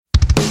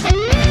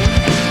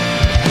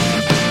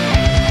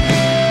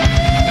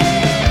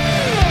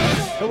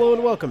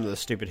welcome to the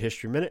Stupid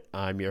History Minute.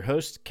 I'm your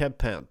host, Kev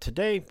Pound.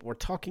 Today, we're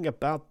talking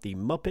about the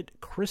Muppet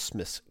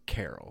Christmas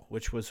Carol,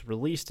 which was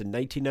released in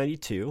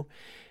 1992,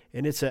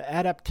 and it's an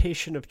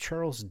adaptation of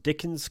Charles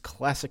Dickens'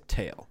 classic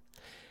tale.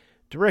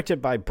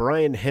 Directed by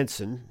Brian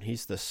Henson,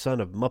 he's the son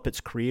of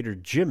Muppets creator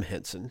Jim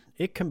Henson,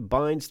 it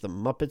combines the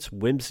Muppets'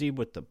 whimsy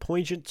with the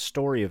poignant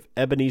story of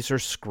Ebenezer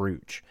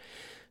Scrooge.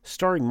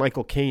 Starring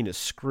Michael Caine as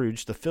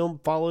Scrooge, the film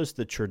follows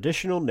the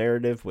traditional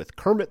narrative with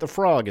Kermit the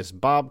Frog as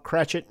Bob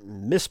Cratchit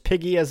and Miss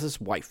Piggy as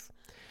his wife.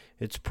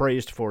 It's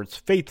praised for its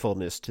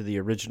faithfulness to the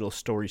original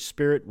story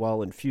spirit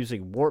while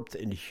infusing warmth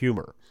and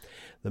humor.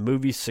 The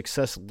movie's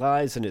success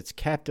lies in its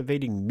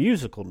captivating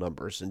musical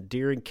numbers,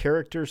 endearing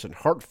characters, and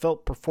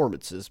heartfelt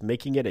performances,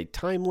 making it a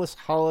timeless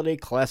holiday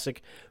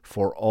classic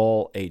for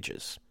all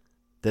ages.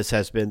 This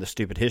has been the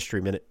Stupid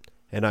History Minute,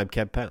 and I'm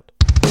Kev Pound.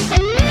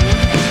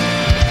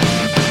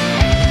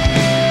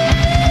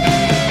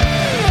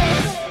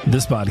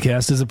 This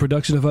podcast is a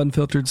production of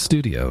Unfiltered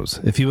Studios.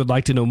 If you would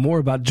like to know more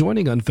about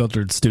joining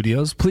Unfiltered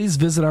Studios, please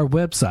visit our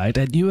website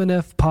at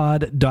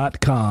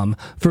unfpod.com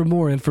for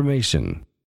more information.